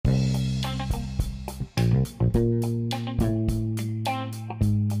Hi,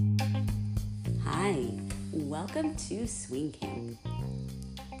 welcome to Swing Camp.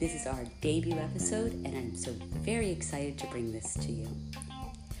 This is our debut episode, and I'm so very excited to bring this to you.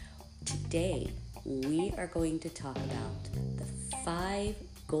 Today, we are going to talk about the 5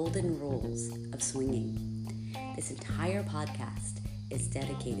 golden rules of swinging. This entire podcast is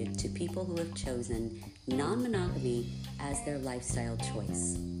dedicated to people who have chosen non-monogamy as their lifestyle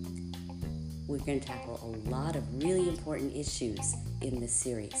choice. We're going to tackle a lot of really important issues in this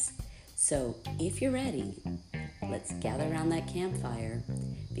series. So if you're ready, let's gather around that campfire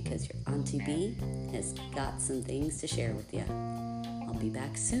because your Auntie B has got some things to share with you. I'll be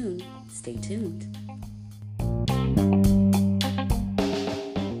back soon. Stay tuned.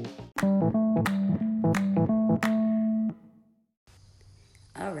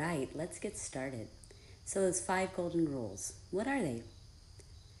 All right, let's get started. So those 5 golden rules, what are they?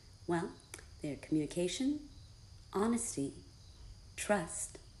 Well, they're communication, honesty,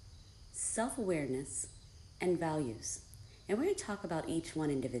 trust, self-awareness, and values. And we're going to talk about each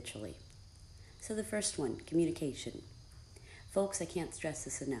one individually. So the first one, communication. Folks, I can't stress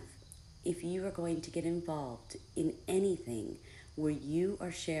this enough. If you are going to get involved in anything where you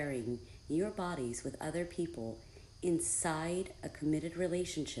are sharing your bodies with other people inside a committed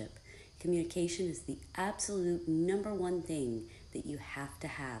relationship, communication is the absolute number one thing that you have to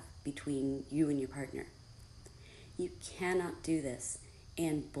have between you and your partner. You cannot do this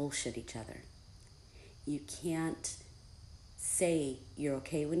and bullshit each other. You can't say you're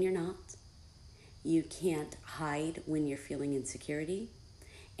okay when you're not. You can't hide when you're feeling insecurity.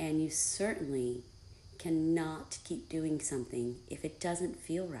 And you certainly cannot keep doing something if it doesn't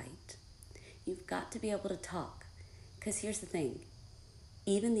feel right. You've got to be able to talk. Because here's the thing.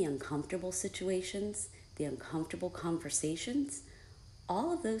 Even the uncomfortable situations, the uncomfortable conversations,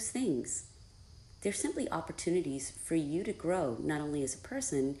 all of those things, they're simply opportunities for you to grow, not only as a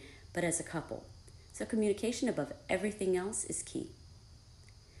person, but as a couple. So communication above everything else is key.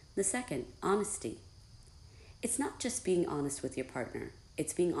 The second, honesty. It's not just being honest with your partner.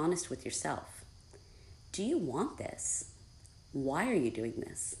 It's being honest with yourself. Do you want this? Why are you doing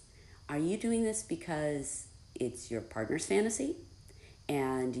this? Are you doing this because it's your partner's fantasy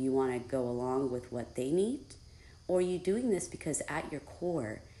and you want to go along with what they need? Or are you doing this because at your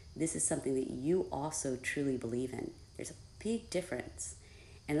core, this is something that you also truly believe in? There's a big difference.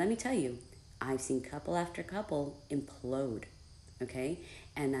 And let me tell you, I've seen couple after couple implode, okay?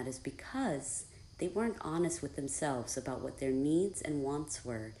 And that is because they weren't honest with themselves about what their needs and wants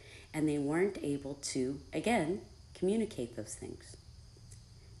were, and they weren't able to, again, communicate those things.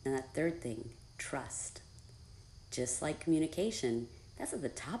 Now that third thing, trust. Just like communication, that's at the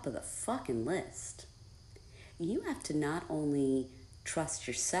top of the fucking list. You have to not only trust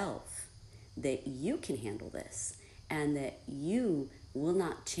yourself that you can handle this and that you will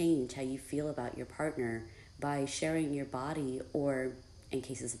not change how you feel about your partner by sharing your body or, in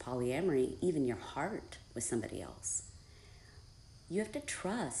cases of polyamory, even your heart with somebody else. You have to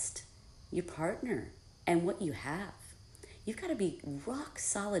trust your partner and what you have. You've got to be rock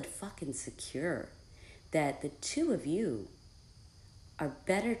solid fucking secure that the two of you are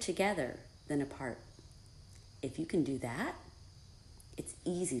better together than apart. If you can do that, it's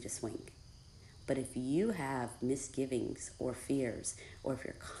easy to swing. But if you have misgivings or fears, or if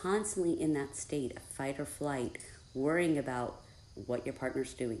you're constantly in that state of fight or flight, worrying about what your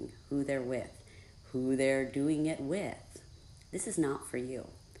partner's doing, who they're with, who they're doing it with, this is not for you.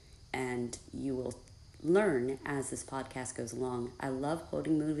 And you will learn as this podcast goes along. I love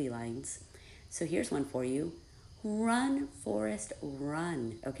quoting movie lines. So here's one for you. Run, Forrest,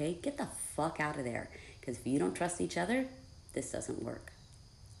 run, okay? Get the fuck out of there. Because if you don't trust each other, this doesn't work.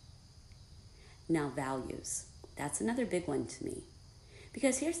 Now, values. That's another big one to me.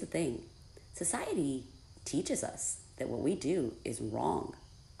 Because here's the thing. Society teaches us that what we do is wrong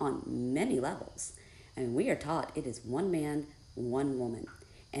on many levels. I mean, we are taught it is one man, one woman.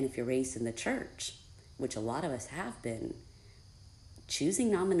 And if you're raised in the church, which a lot of us have been,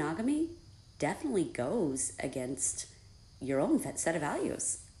 choosing non-monogamy definitely goes against your own set of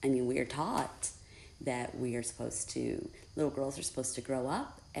values. I mean, we are taught that we are supposed to, little girls are supposed to grow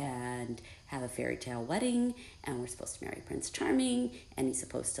up and have a fairy tale wedding, and we're supposed to marry Prince Charming, and he's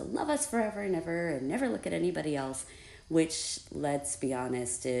supposed to love us forever and ever and never look at anybody else, which, let's be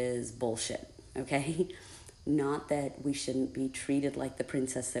honest, is bullshit, okay? Not that we shouldn't be treated like the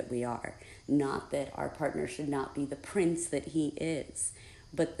princess that we are. Not that our partner should not be the prince that he is.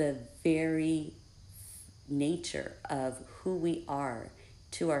 But the very nature of who we are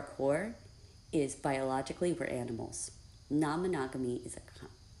to our core is biologically we're animals. Non-monogamy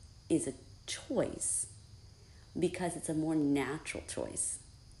is a choice because it's a more natural choice.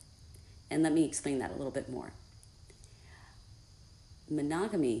 And let me explain that a little bit more.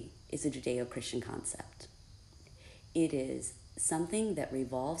 Monogamy is a Judeo-Christian concept. It is something that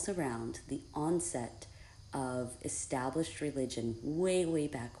revolves around the onset of established religion way, way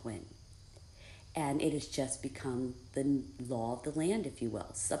back when. And it has just become the law of the land, if you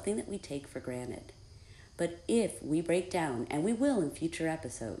will, something that we take for granted. But if we break down, and we will in future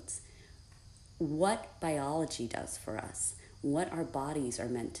episodes, what biology does for us, what our bodies are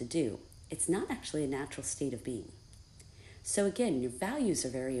meant to do, it's not actually a natural state of being. So again, your values are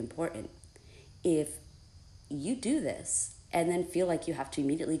very important. If you do this and then feel like you have to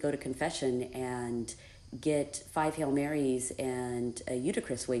immediately go to confession and get 5 Hail Marys and a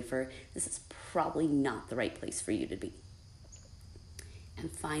Eucharist wafer, this is probably not the right place for you to be.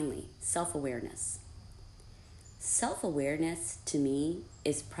 And finally, self-awareness. Self-awareness, to me,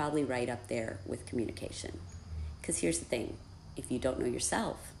 is probably right up there with communication. Because here's the thing. If you don't know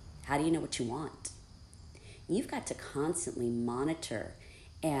yourself, how do you know what you want? You've got to constantly monitor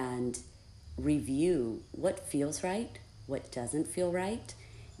and review what feels right, what doesn't feel right.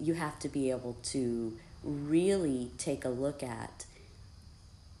 You have to be able to really take a look at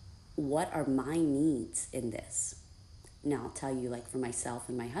what are my needs in this. Now, I'll tell you, like for myself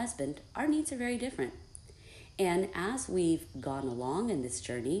and my husband, our needs are very different. And as we've gone along in this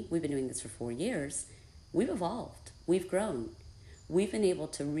journey, we've been doing this for 4 years, we've evolved, we've grown. We've been able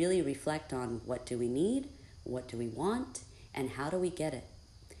to really reflect on what do we need, what do we want, and how do we get it.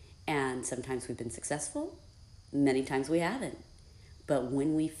 And sometimes we've been successful, many times we haven't. But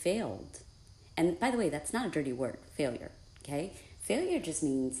when we failed, and by the way, that's not a dirty word, failure, okay? Failure just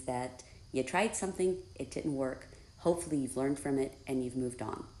means that you tried something, it didn't work. Hopefully you've learned from it and you've moved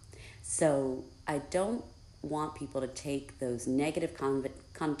on. So I don't want people to take those negative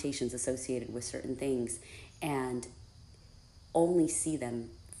connotations associated with certain things and only see them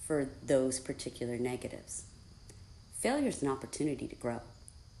for those particular negatives. Failure is an opportunity to grow.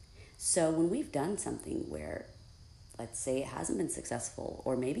 So when we've done something where, let's say it hasn't been successful,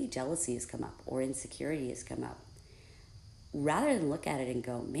 or maybe jealousy has come up, or insecurity has come up, rather than look at it and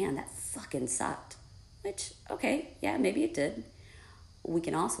go, man, that fucking sucked, which, okay, yeah, maybe it did, we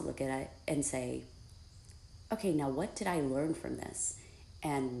can also look at it and say, okay, now what did I learn from this?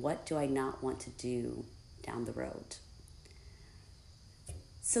 And what do I not want to do down the road?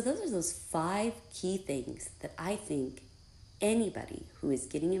 So those are those 5 key things that I think anybody who is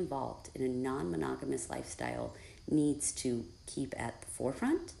getting involved in a non-monogamous lifestyle needs to keep at the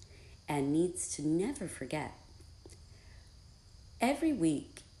forefront and needs to never forget. Every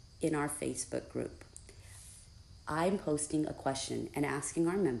week in our Facebook group, I'm posting a question and asking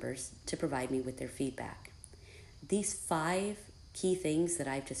our members to provide me with their feedback. These 5 key things that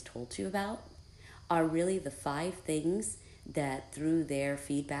I've just told you about are really the 5 things that through their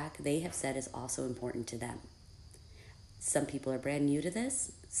feedback they have said is also important to them. Some people are brand new to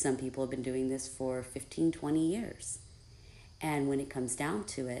this. Some people have been doing this for 15, 20 years. And when it comes down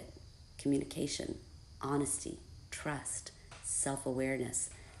to it, communication, honesty, trust,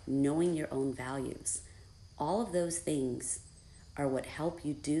 self-awareness, knowing your own values, all of those things are what help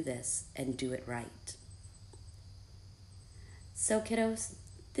you do this and do it right. So kiddos,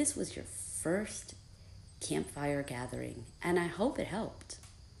 this was your first campfire gathering, and I hope it helped.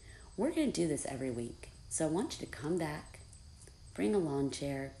 We're going to do this every week, so I want you to come back, bring a lawn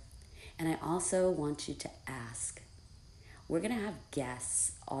chair, and I also want you to ask. We're going to have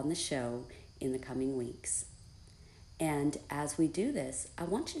guests on the show in the coming weeks, and as we do this, I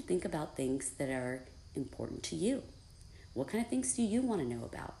want you to think about things that are important to you. What kind of things do you want to know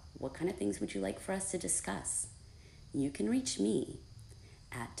about? What kind of things would you like for us to discuss? You can reach me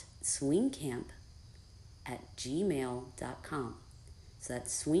at swingcamp@gmail.com. So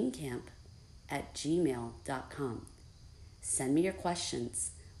that's swingcamp@gmail.com. Send me your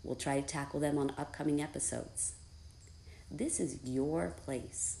questions. We'll try to tackle them on upcoming episodes. This is your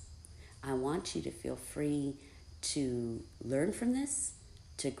place. I want you to feel free to learn from this,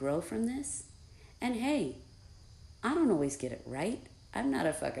 to grow from this. And hey, I don't always get it right. I'm not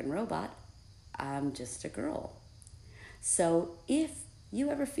a fucking robot. I'm just a girl. So if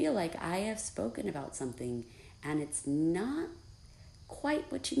you ever feel like I have spoken about something and it's not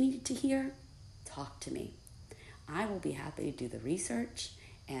quite what you needed to hear, talk to me. I will be happy to do the research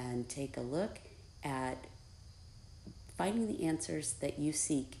and take a look at finding the answers that you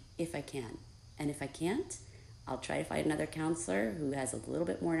seek if I can. And if I can't, I'll try to find another counselor who has a little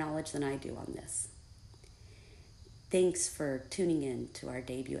bit more knowledge than I do on this. Thanks for tuning in to our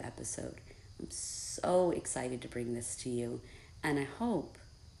debut episode. I'm so excited to bring this to you, and I hope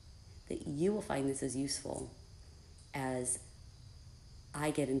that you will find this as useful as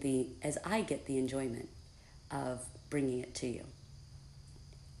I get the enjoyment of bringing it to you.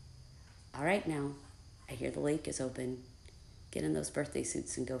 All right, now I hear the lake is open. Get in those birthday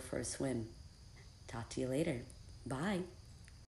suits and go for a swim. Talk to you later. Bye.